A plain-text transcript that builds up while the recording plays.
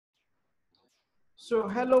So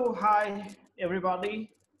hello, hi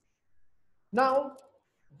everybody. Now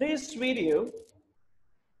this video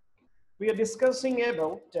we are discussing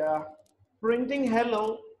about printing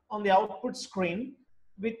hello on the output screen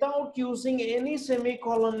without using any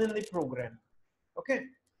semicolon in the program. Okay,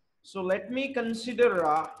 so let me consider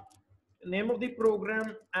the name of the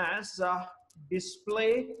program as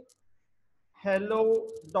display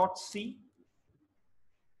hello.c.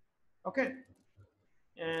 Okay,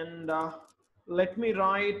 and let me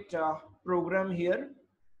write program here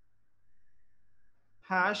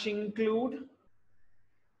hash include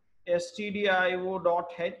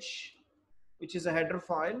stdio.h, which is a header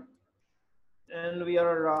file, and we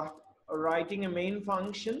are writing a main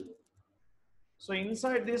function. So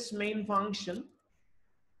inside this main function,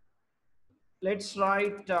 let's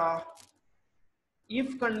write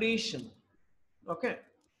if condition. Okay,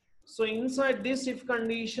 so inside this if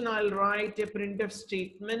condition, I'll write a printf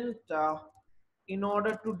statement in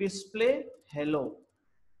order to display hello.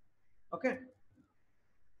 Okay,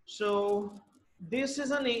 so this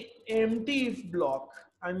is an empty if block.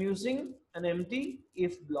 I'm using an empty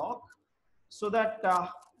if block so that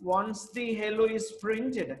once the hello is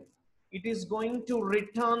printed, it is going to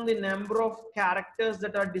return the number of characters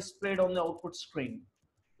that are displayed on the output screen,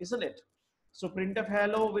 isn't it? So printf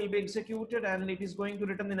hello will be executed and it is going to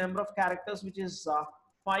return the number of characters, which is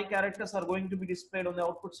 5 characters are going to be displayed on the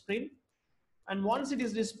output screen. And once it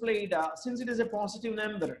is displayed, since it is a positive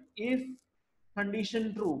number, if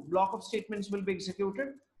condition true, block of statements will be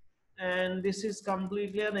executed, and this is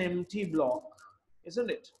completely an empty block,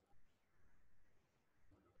 isn't it?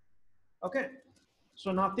 Okay,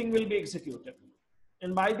 so nothing will be executed,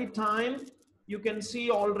 and by the time you can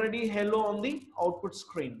see already hello on the output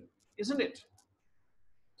screen, isn't it?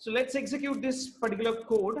 So let's execute this particular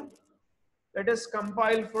code. Let us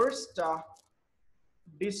compile first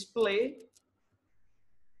display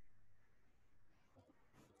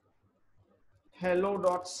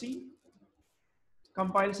hello.c,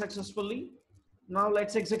 compile successfully. Now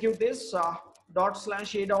let's execute this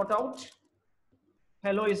 ./a.out.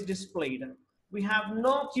 Hello is displayed. We have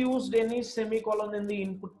not used any semicolon in the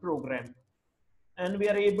input program, and we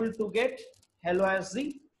are able to get hello as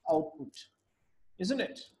the output, isn't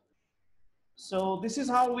it? So this is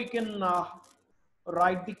how we can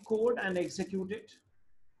write the code and execute it.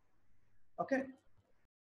 Okay,